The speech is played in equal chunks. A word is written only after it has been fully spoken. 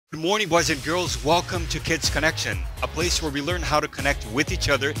Good morning, boys and girls. Welcome to Kids Connection, a place where we learn how to connect with each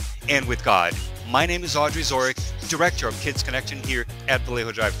other and with God. My name is Audrey Zoric, Director of Kids Connection here at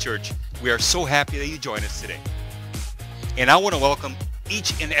Vallejo Drive Church. We are so happy that you joined us today. And I want to welcome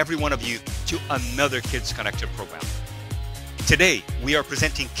each and every one of you to another Kids Connection program. Today, we are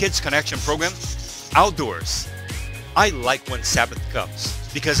presenting Kids Connection program outdoors. I like when Sabbath comes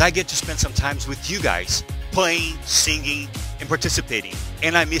because I get to spend some time with you guys playing, singing, and participating.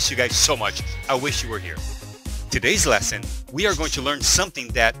 And I miss you guys so much. I wish you were here. Today's lesson, we are going to learn something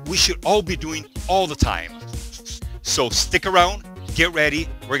that we should all be doing all the time. So stick around, get ready.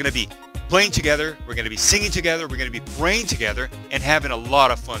 We're going to be playing together. We're going to be singing together. We're going to be praying together and having a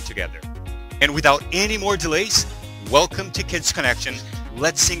lot of fun together. And without any more delays, welcome to Kids Connection.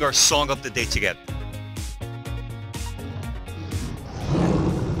 Let's sing our song of the day together.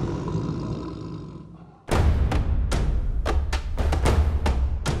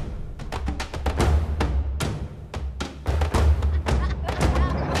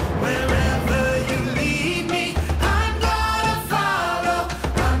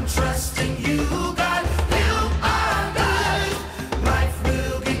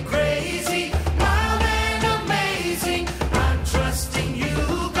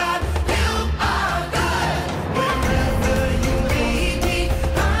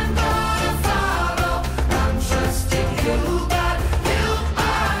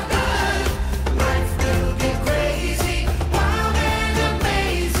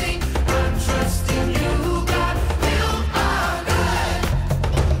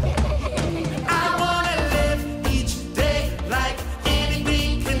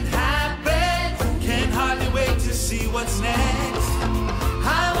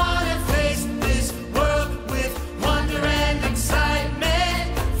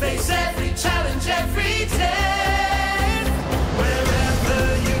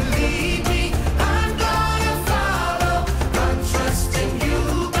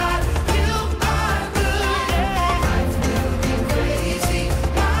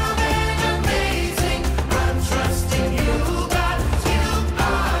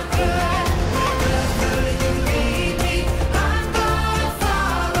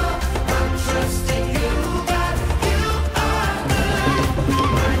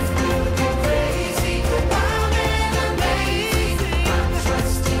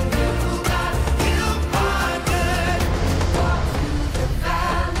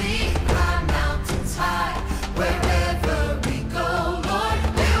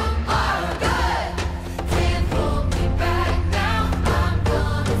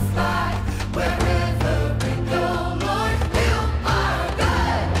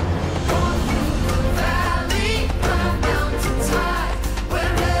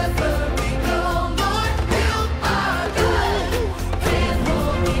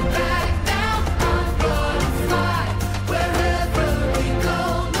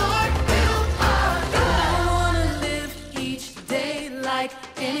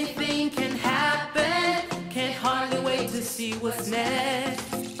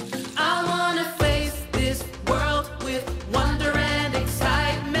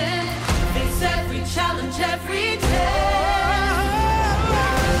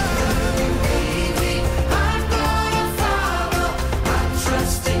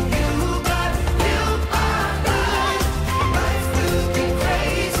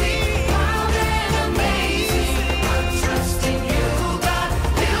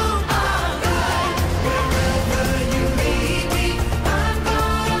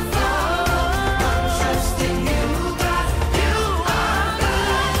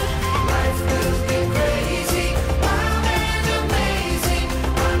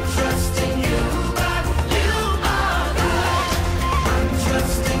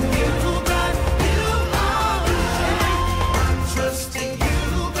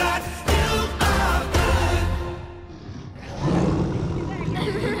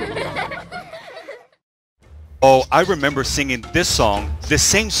 Oh, I remember singing this song, the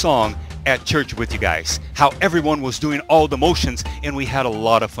same song at church with you guys. How everyone was doing all the motions and we had a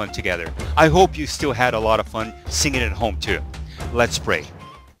lot of fun together. I hope you still had a lot of fun singing at home too. Let's pray.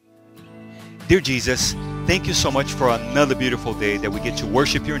 Dear Jesus, thank you so much for another beautiful day that we get to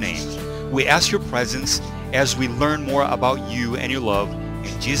worship your name. We ask your presence as we learn more about you and your love.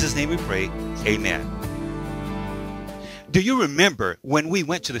 In Jesus' name we pray, amen. Do you remember when we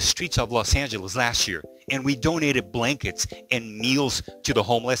went to the streets of Los Angeles last year and we donated blankets and meals to the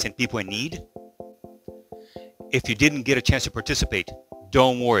homeless and people in need? If you didn't get a chance to participate,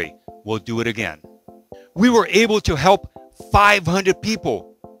 don't worry, we'll do it again. We were able to help 500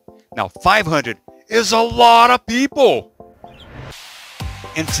 people. Now 500 is a lot of people.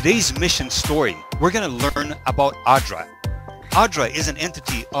 In today's mission story, we're going to learn about ADRA. ADRA is an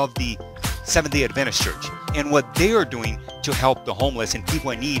entity of the Seventh-day Adventist Church and what they are doing to help the homeless and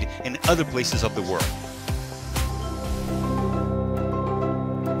people in need in other places of the world.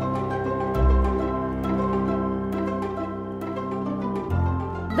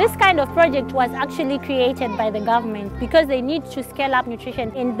 This kind of project was actually created by the government because they need to scale up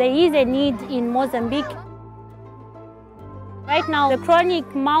nutrition, and there is a need in Mozambique. Right now, the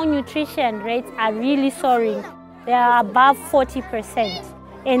chronic malnutrition rates are really soaring. They are above 40%.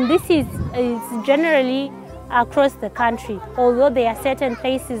 And this is generally across the country, although there are certain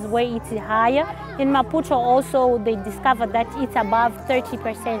places where it's higher. In Maputo also, they discovered that it's above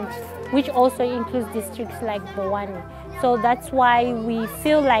 30%, which also includes districts like Bowani. So that's why we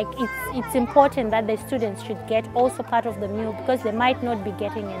feel like it's important that the students should get also part of the meal because they might not be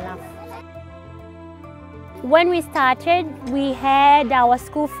getting enough. When we started, we had our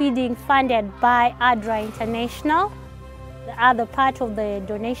school feeding funded by ADRA International. The other part of the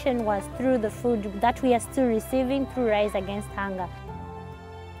donation was through the food that we are still receiving through Rise Against Hunger.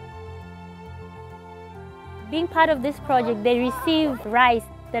 Being part of this project, they receive rice.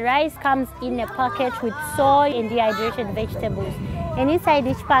 The rice comes in a packet with soy and dehydrated vegetables. And inside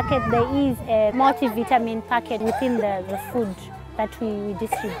each packet, there is a multivitamin packet within the food that we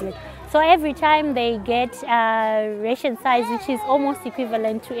distribute. So every time they get a ration size, which is almost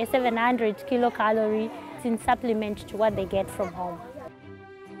equivalent to a 700 kilocalorie in supplement to what they get from home.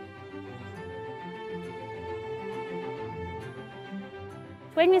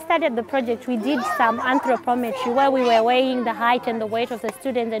 When we started the project, we did some anthropometry where we were weighing the height and the weight of the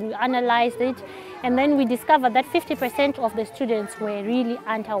students, and we analyzed it. And then we discovered that 50% of the students were really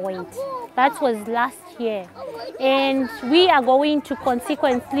underweight. That was last year. And we are going to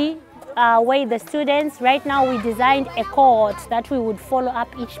consequently weigh the students. Right now, we designed a cohort that we would follow up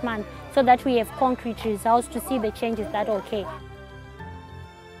each month so that we have concrete results to see the changes that are okay.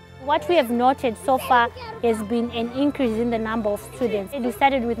 What we have noted so far has been an increase in the number of students. We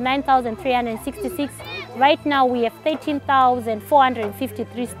started with 9,366. Right now we have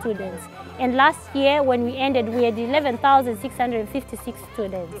 13,453 students. And last year when we ended, we had 11,656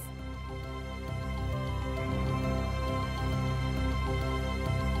 students.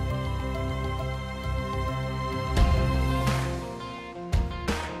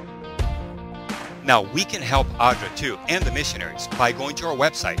 Now, we can help ADRA too and the missionaries by going to our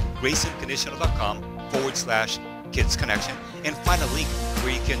website, graceunconditional.com/Kids Connection, and find a link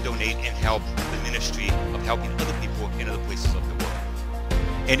where you can donate and help the ministry of helping other people in other places of the world.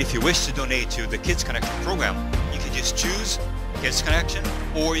 And if you wish to donate to the Kids Connection program, you can just choose Kids Connection,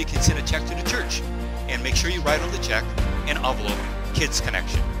 or you can send a check to the church. And make sure you write on the check an envelope, Kids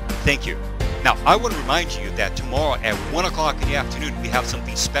Connection. Thank you. Now, I want to remind you that tomorrow at 1 o'clock in the afternoon, we have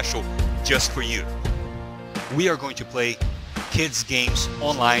something special just for you. We are going to play kids games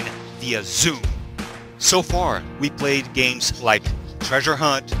online via Zoom. So far, we played games like Treasure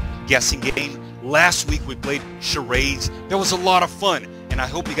Hunt, Guessing Game. Last week we played Charades. That was a lot of fun, and I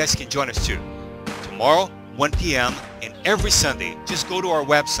hope you guys can join us too. Tomorrow, 1 p.m. and every Sunday, just go to our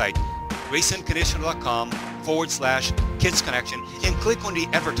website, graceunconditional.com/Kids Connection, and click on the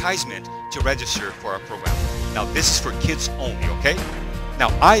advertisement to register for our program. Now, this is for kids only, okay?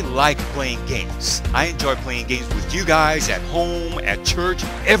 Now, I like playing games. I enjoy playing games with you guys at home, at church,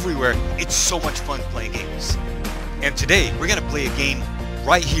 everywhere. It's so much fun playing games. And today, we're going to play a game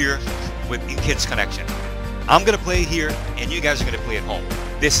right here in Kids Connection. I'm going to play here, and you guys are going to play at home.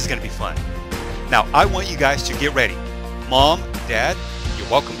 This is going to be fun. Now, I want you guys to get ready. Mom, Dad, you're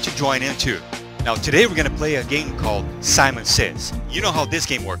welcome to join in too. Now, today we're going to play a game called Simon Says. You know how this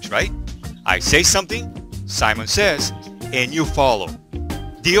game works, right? I say something, Simon says, and you follow.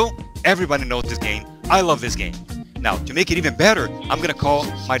 Deal? Everybody knows this game. I love this game. Now, to make it even better, I'm going to call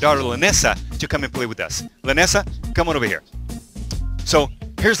my daughter Lanessa to come and play with us. Lanessa, come on over here. So,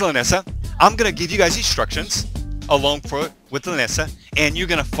 here's Lanessa. I'm going to give you guys instructions along with Lanessa, and you're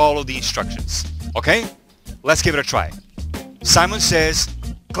going to follow the instructions. Okay? Let's give it a try. Simon says,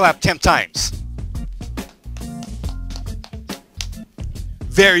 clap 10 times.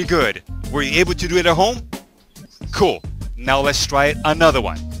 Very good. Were you able to do it at home? Cool. Now let's try it another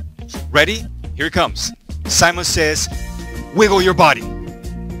one. Ready? Here it comes. Simon says, wiggle your body.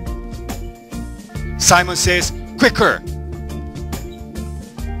 Simon says, quicker.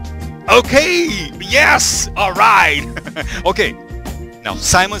 Okay, yes, all right. Okay, now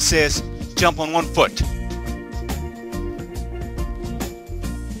Simon says, jump on one foot.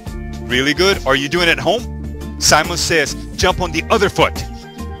 Really good. Are you doing it at home? Simon says, jump on the other foot.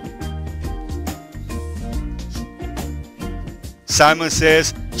 Simon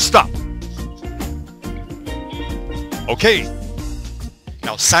says, stop. Okay.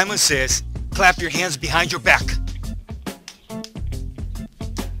 Now Simon says, clap your hands behind your back.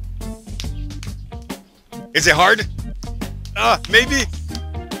 Is it hard? Maybe?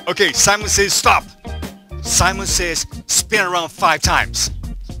 Okay, Simon says stop. Simon says spin around 5 times.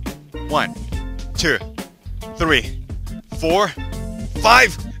 1, 2, 3, 4,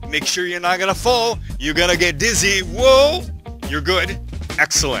 5. Make sure you're not gonna fall. You're gonna get dizzy. Whoa! You're good.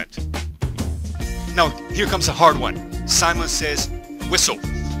 Excellent. Now, here comes a hard one. Simon says whistle.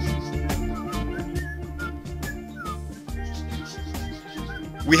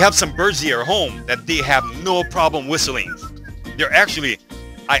 We have some birds here at home that they have no problem whistling. They're actually,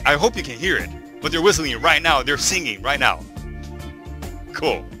 I hope you can hear it, but they're whistling right now. They're singing right now.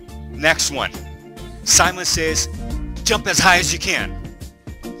 Cool. Next one. Simon says, jump as high as you can.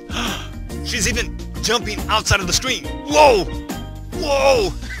 She's even jumping outside of the screen. Whoa!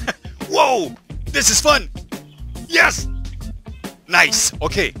 Whoa! Whoa! This is fun! Yes! Nice.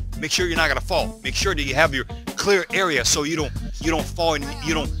 Okay, make sure you're not gonna fall. Make sure that you have your clear area so you don't fall and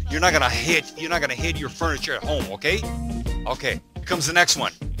you're not gonna hit your furniture at home, okay? Okay, here comes the next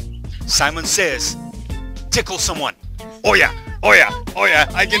one. Simon says, tickle someone. Oh yeah, oh yeah, oh yeah,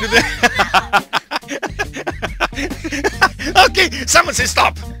 I can do that. Okay, Simon says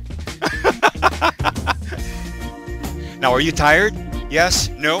stop. Now, are you tired? Yes?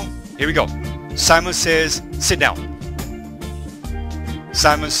 No? Here we go. Simon says, sit down.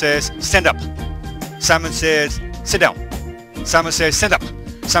 Simon says, stand up. Simon says, sit down. Simon says, stand up.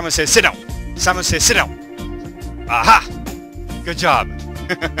 Simon says, sit down. Simon says, sit down. Aha! Good job.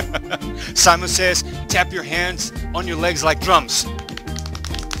 Simon says, tap your hands on your legs like drums.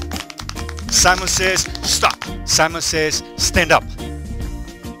 Simon says, stop. Simon says, stand up.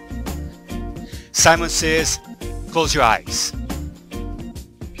 Simon says, close your eyes.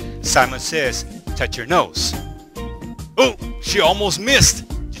 Simon says, touch your nose. Oh, she almost missed.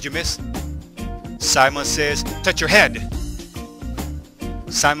 Did you miss? Simon says, touch your head.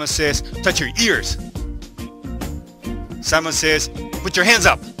 Simon says, touch your ears. Simon says, put your hands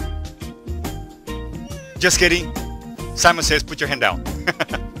up. Just kidding. Simon says, put your hand down.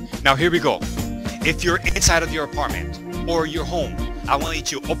 Now here we go. If you're inside of your apartment or your home, I want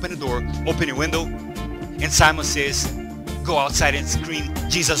you to open the door, open your window, and Simon says, go outside and scream,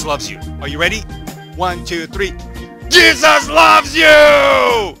 Jesus loves you. Are you ready? 1, 2, 3. Jesus loves you!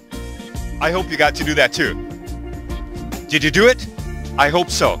 I hope you got to do that too. Did you do it? I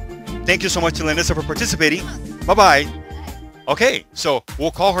hope so. Thank you so much to Lenissa for participating. Bye-bye. Okay, so we'll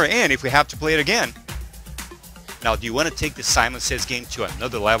call her in if we have to play it again. Now, do you want to take the Simon Says game to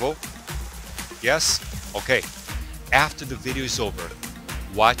another level? Yes? Okay. After the video is over,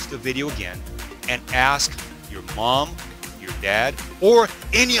 watch the video again and ask your mom, your dad, or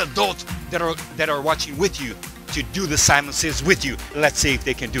any adult that are watching with you to do the Simon Says with you. Let's see if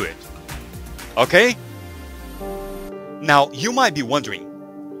they can do it. Okay? Now, you might be wondering,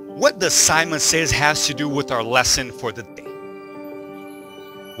 what does Simon Says has to do with our lesson for the day?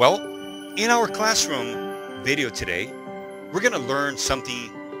 Well, in our classroom video today, we're going to learn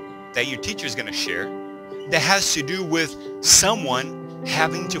something that your teacher is going to share that has to do with someone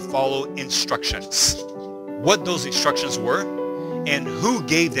having to follow instructions. What those instructions were and who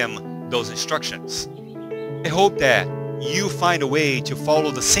gave them those instructions. I hope that you find a way to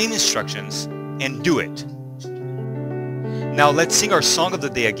follow the same instructions and do it. Now let's sing our song of the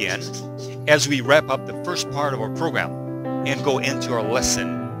day again as we wrap up the first part of our program and go into our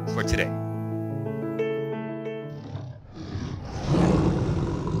lesson for today.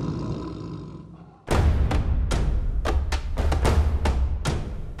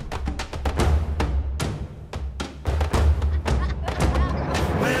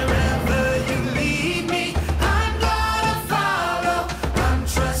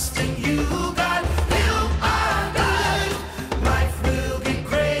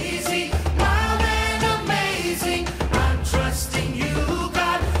 Trusting you,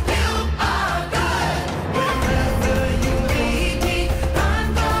 God, you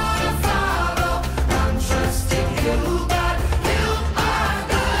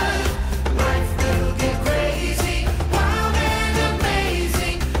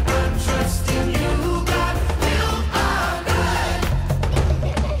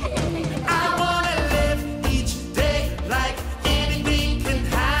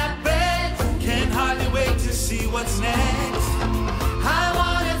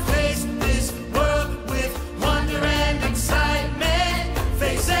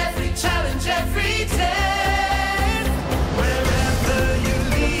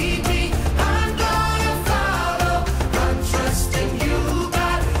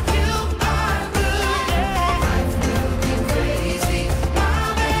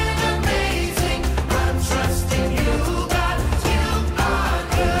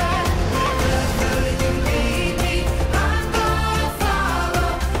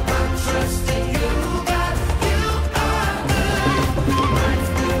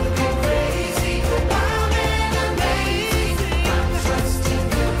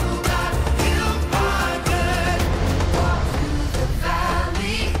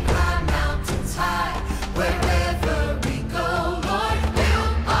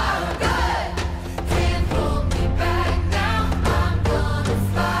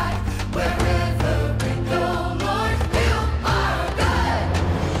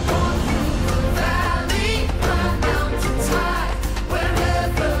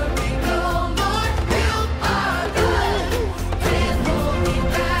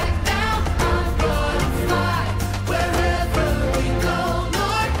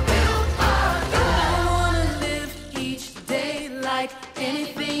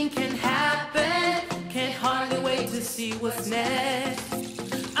what's next.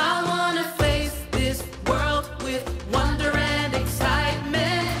 I wanna face this world with wonder and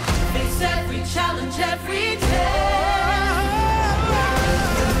excitement. Face every challenge every day.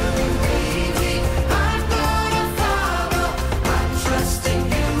 I'm gonna follow. I'm trusting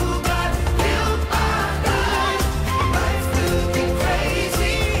you, God. You are God. Life will be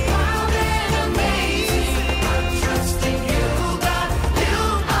crazy, wild and amazing. I'm trusting you, God. You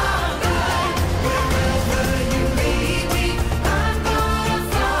are God. Wherever you lead me, I'm gonna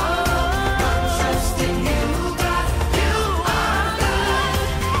follow. I'm trusting you, God. You are God.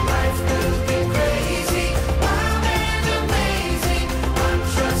 Life will be crazy, wild and amazing. I'm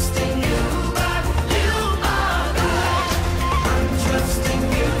trusting you, God. You are God. I'm trusting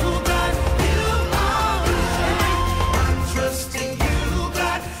you, God. You are God. I'm trusting you,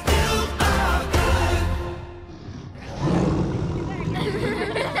 God. You are God.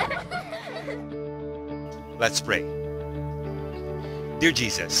 Let's pray. Dear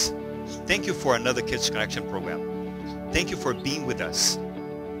Jesus, thank you for another Kids Connection program. Thank you for being with us.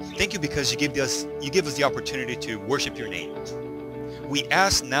 Thank you because you give us the opportunity to worship your name. We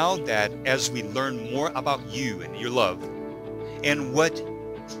ask now that as we learn more about you and your love and what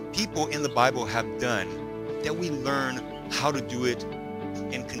people in the Bible have done, that we learn how to do it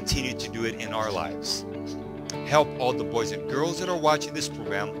and continue to do it in our lives. Help all the boys and girls that are watching this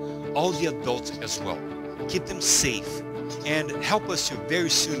program, all the adults as well. Keep them safe and help us to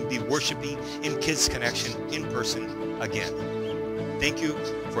very soon be worshiping in Kids Connection in person again. Thank you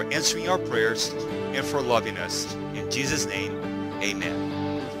for answering our prayers and for loving us. In Jesus' name,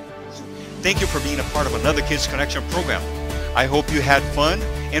 amen. Thank you for being a part of another Kids Connection program. I hope you had fun,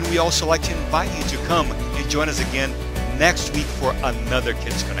 and we also like to invite you to come and join us again next week for another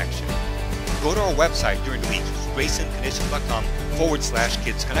Kids Connection. Go to our website during the week,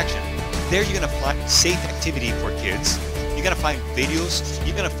 graceandconnection.com/Kids Connection. There you're going to find safe activity for kids. You're going to find videos.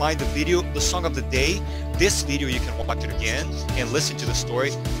 You're going to find the song of the day. This video you can watch it again and listen to the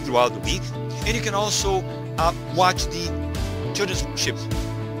story throughout the week. And you can also watch the children's worship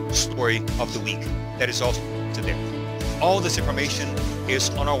story of the week that is also there. All this information is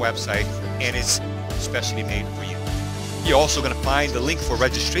on our website and it's specially made for you. You're also going to find the link for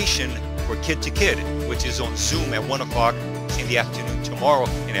registration for Kid to Kid, which is on Zoom at 1 o'clock in the afternoon tomorrow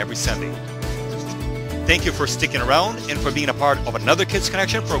and every Sunday. Thank you for sticking around and for being a part of another Kids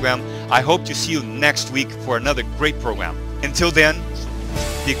Connection program. I hope to see you next week for another great program. Until then,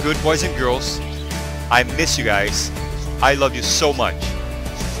 be good boys and girls. I miss you guys. I love you so much.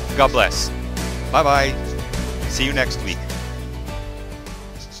 God bless. Bye-bye. See you next week.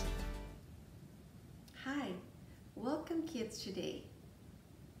 Hi, welcome kids today.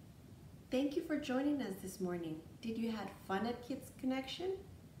 Thank you for joining us this morning. Did you have fun at Kids Connection?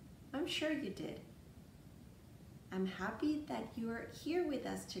 I'm sure you did. I'm happy that you are here with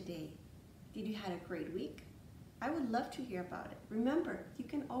us today. Did you have a great week? I would love to hear about it. Remember, you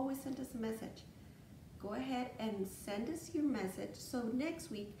can always send us a message. Go ahead and send us your message so next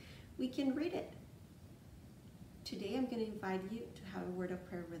week we can read it. Today I'm going to invite you to have a word of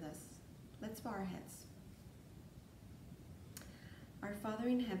prayer with us. Let's bow our heads. Our Father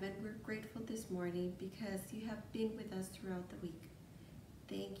in heaven, we're grateful this morning because you have been with us throughout the week.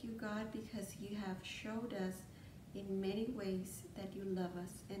 Thank you, God, because you have showed us in many ways that you love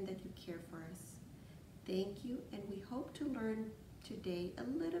us and that you care for us. Thank you, and we hope to learn today a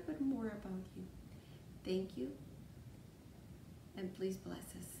little bit more about you. Thank you, and please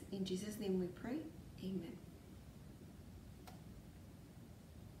bless us. In Jesus' name we pray, amen.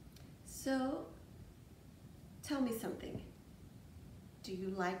 So, tell me something. Do you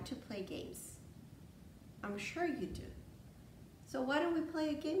like to play games? I'm sure you do. So why don't we play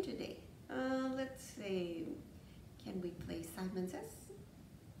a game today? Let's see. Can we play Simon Says?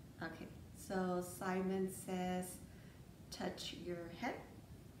 Okay, so Simon Says, touch your head.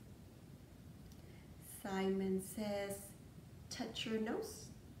 Simon Says, touch your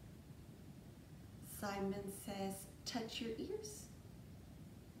nose. Simon Says, touch your ears.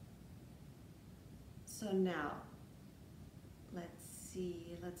 So now, let's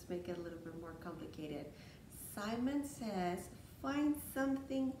see, let's make it a little bit more complicated. Simon Says, find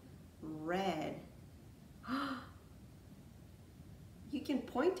something red. You can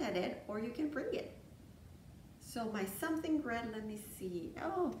point at it or you can bring it. So my something red, let me see.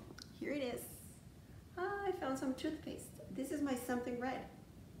 Oh, here it is. I found some toothpaste. This is my something red.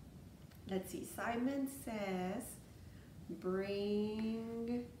 Let's see, Simon Says,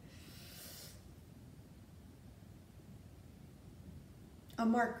 bring a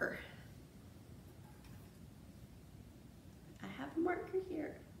marker. I have a marker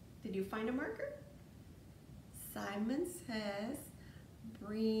here. Did you find a marker? Simon says,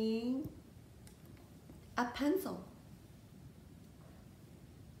 bring a pencil.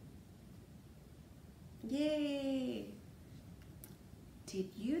 Yay! Did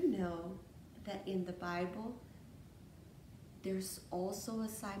you know that in the Bible there's also a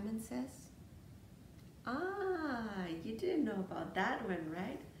Simon Says? Ah, you didn't know about that one,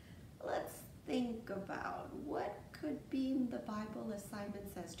 right? Let's think about what could be in the Bible as Simon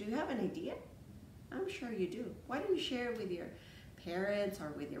Says. Do you have an idea? I'm sure you do. Why don't you share it with your parents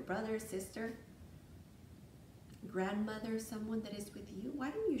or with your brother, sister, grandmother, someone that is with you?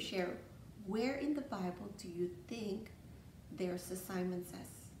 Why don't you share where in the Bible do you think there's a Simon Says?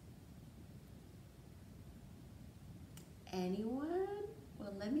 Anyone?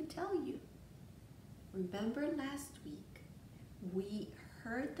 Well, let me tell you. Remember last week, we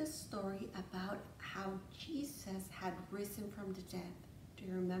heard the story about how Jesus had risen from the dead. Do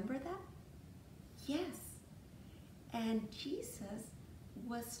you remember that? Yes. And Jesus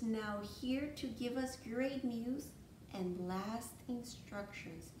was now here to give us great news and last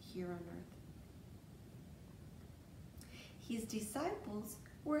instructions here on earth. His disciples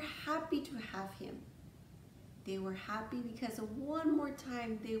were happy to have him. They were happy because one more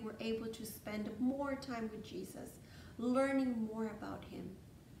time they were able to spend more time with Jesus, learning more about him.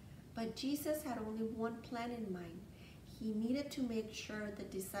 But Jesus had only one plan in mind. He needed to make sure the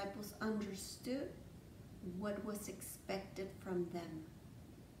disciples understood what was expected from them.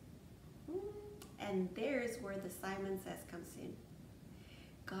 And there's where the Simon Says comes in.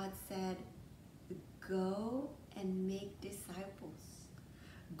 God said, go and make disciples.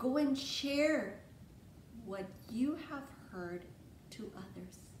 Go and share what you have heard to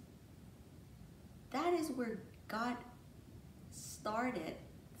others. That is where God started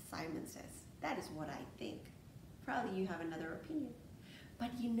Simon Says. That is what I think. Probably you have another opinion.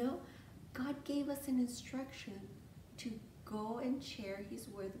 But you know, God gave us an instruction to go and share his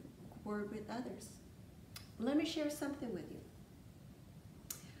word with others. Let me share something with you.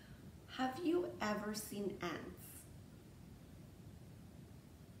 Have you ever seen ants?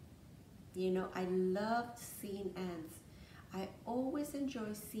 You know, I loved seeing ants. I always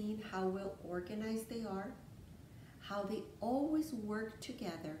enjoy seeing how well organized they are, how they always work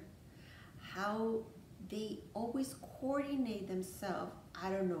together, how they always coordinate themselves. I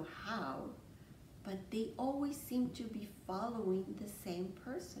don't know how, but they always seem to be following the same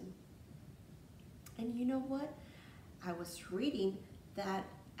person. And you know what? I was reading that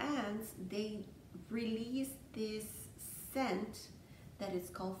ants, they release this scent that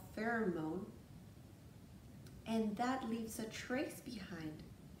is called pheromone, and that leaves a trace behind.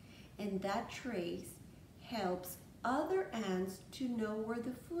 And that trace helps other ants to know where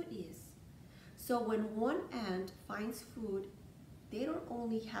the food is. So when one ant finds food, they don't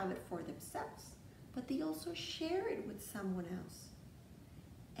only have it for themselves, but they also share it with someone else.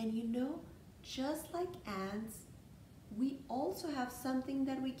 And you know, just like ants, we also have something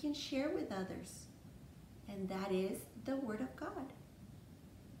that we can share with others, and that is the Word of God.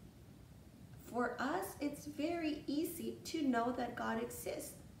 For us, it's very easy to know that God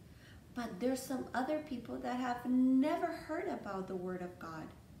exists, but there's some other people that have never heard about the Word of God,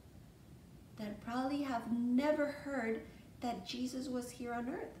 that probably have never heard that Jesus was here on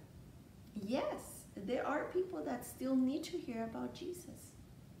earth. Yes, there are people that still need to hear about Jesus.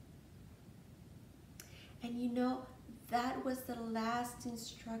 And you know, that was the last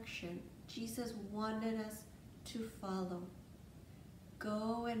instruction Jesus wanted us to follow.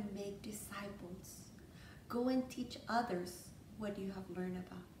 Go and make disciples. Go and teach others what you have learned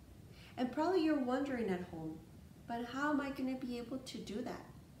about. And probably you're wondering at home, but how am I going to be able to do that?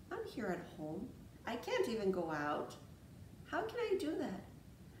 I'm here at home. I can't even go out. How can I do that?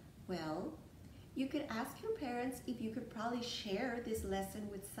 Well, you could ask your parents if you could probably share this lesson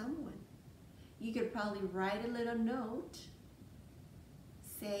with someone. You could probably write a little note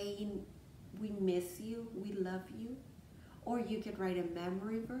saying, we miss you, we love you. Or you could write a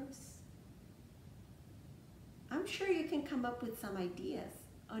memory verse. I'm sure you can come up with some ideas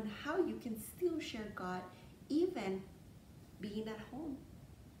on how you can still share God even being at home.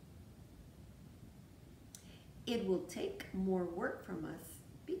 It will take more work from us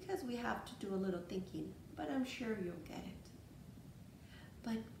because we have to do a little thinking, but I'm sure you'll get it.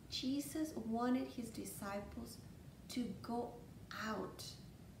 But Jesus wanted his disciples to go out,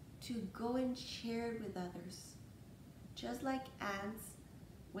 to go and share it with others. Just like ants,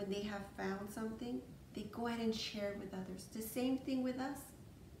 when they have found something, they go ahead and share it with others. The same thing with us.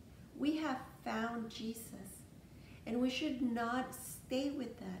 We have found Jesus, and we should not stay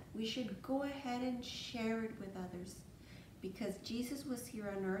with that. We should go ahead and share it with others, because Jesus was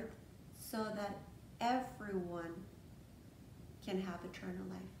here on earth so that everyone can have eternal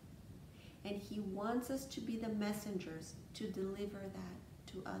life. And he wants us to be the messengers to deliver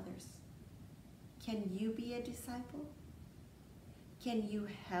that to others. Can you be a disciple? Can you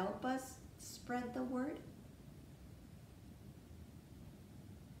help us spread the word?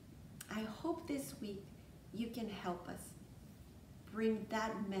 I hope this week you can help us bring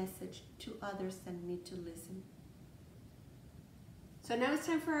that message to others that need to listen. So now it's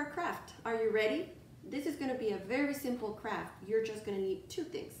time for our craft. Are you ready? This is going to be a very simple craft. You're just going to need two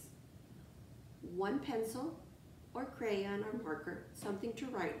things. One pencil or crayon or marker, something to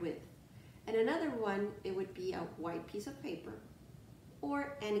write with. And another one, it would be a white piece of paper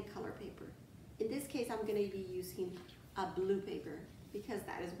or any color paper. In this case, I'm going to be using a blue paper because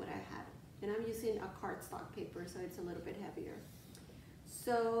that is what I had. And I'm using a cardstock paper, so it's a little bit heavier.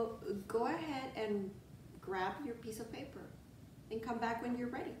 So go ahead and grab your piece of paper and come back when you're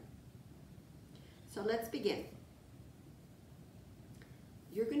ready. So let's begin.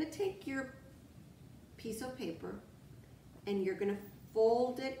 You're going to take your piece of paper and you're going to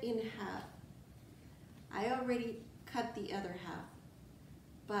fold it in half. I already cut the other half,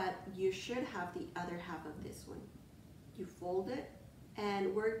 but you should have the other half of this one. You fold it,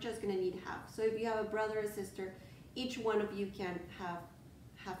 and we're just going to need half. So if you have a brother or sister, each one of you can have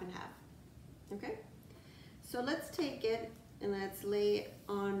half and half. Okay? So let's take it and let's lay it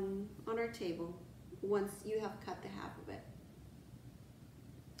on our table once you have cut the half of it.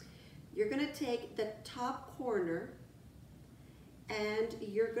 You're going to take the top corner and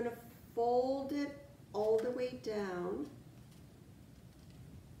you're going to fold it all the way down,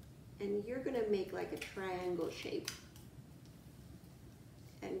 and you're going to make like a triangle shape.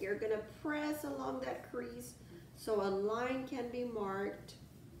 And you're going to press along that crease so a line can be marked.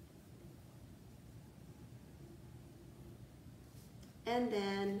 And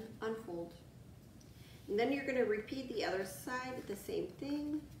then unfold. And then you're going to repeat the other side, the same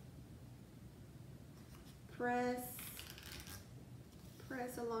thing. Press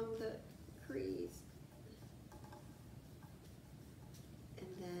along the crease. And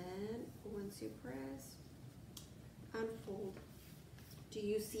then once you press, unfold. Do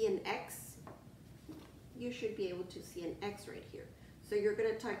you see an X? You should be able to see an X right here. So you're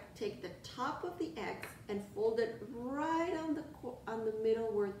going to take the top of the X and fold it right on the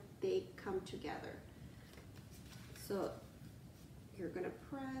middle where they come together. So you're going to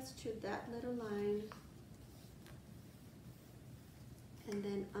press to that little line and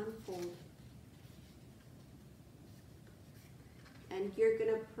then unfold. And you're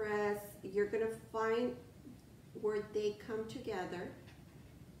going to press, you're going to find where they come together,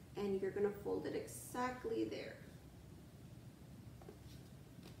 and you're going to fold it exactly there.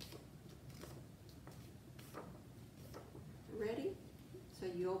 Ready? So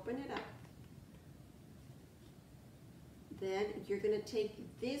you open it up. Then you're going to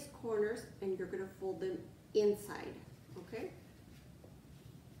take these corners and you're going to fold them inside, okay?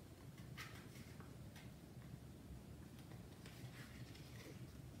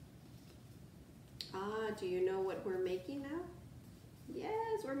 Do you know what we're making now?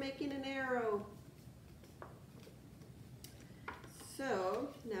 Yes, we're making an arrow. So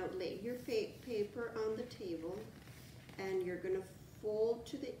now lay your paper on the table and you're going to fold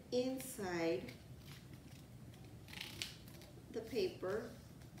to the inside the paper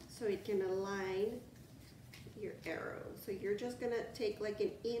so it can align your arrow. So you're just going to take like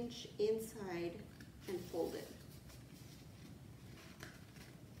an inch inside and fold it.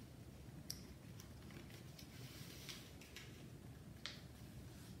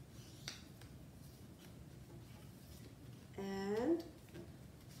 And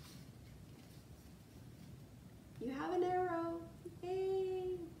you have an arrow.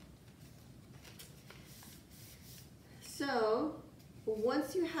 Yay! So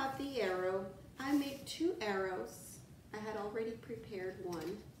once you have the arrow, I made 2 arrows. I had already prepared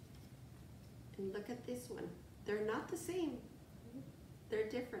one. And look at this one. They're not the same. They're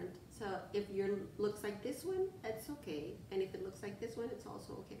different. So if yours looks like this one, it's okay. And if it looks like this one, it's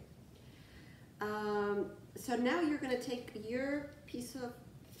also okay. So now you're going to take your piece of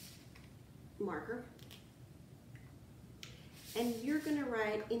marker and you're going to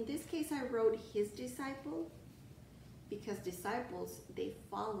write, in this case I wrote his disciple, because disciples, they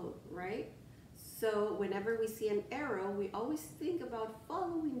follow, right? So whenever we see an arrow, we always think about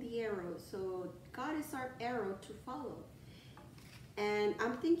following the arrow. So God is our arrow to follow. And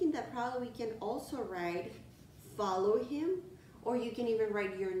I'm thinking that probably we can also write, follow him, or you can even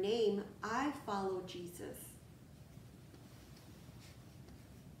write your name, I follow Jesus.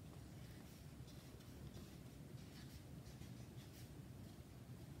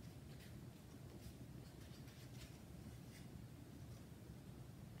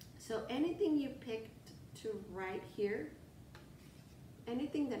 So anything you picked to write here,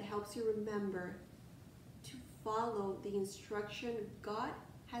 anything that helps you remember to follow the instruction God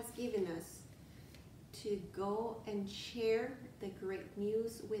has given us to go and share the great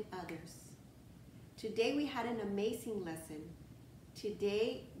news with others. Today we had an amazing lesson.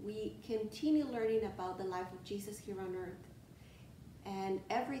 Today we continue learning about the life of Jesus here on earth and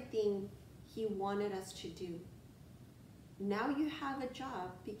everything he wanted us to do. Now you have a job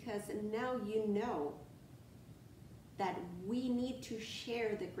because now you know that we need to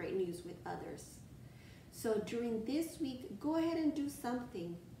share the great news with others. So during this week, go ahead and do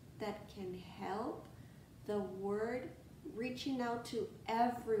something that can help the word reaching out to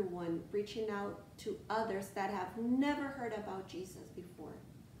everyone, reaching out to others that have never heard about Jesus before.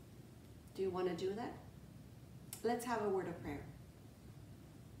 Do you want to do that? Let's have a word of prayer.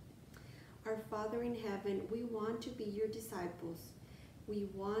 Our Father in heaven, we want to be your disciples. We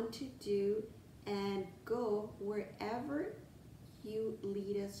want to do and go wherever you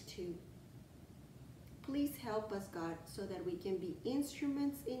lead us to. Please help us, God, so that we can be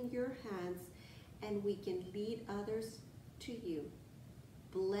instruments in your hands and we can lead others to you.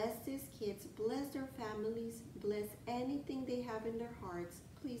 Bless these kids, bless their families, bless anything they have in their hearts.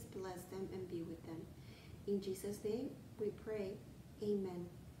 Please bless them and be with them. In Jesus' name we pray, amen.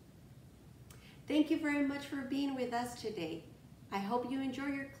 Thank you very much for being with us today. I hope you enjoy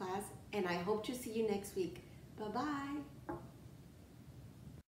your class and I hope to see you next week. Bye-bye.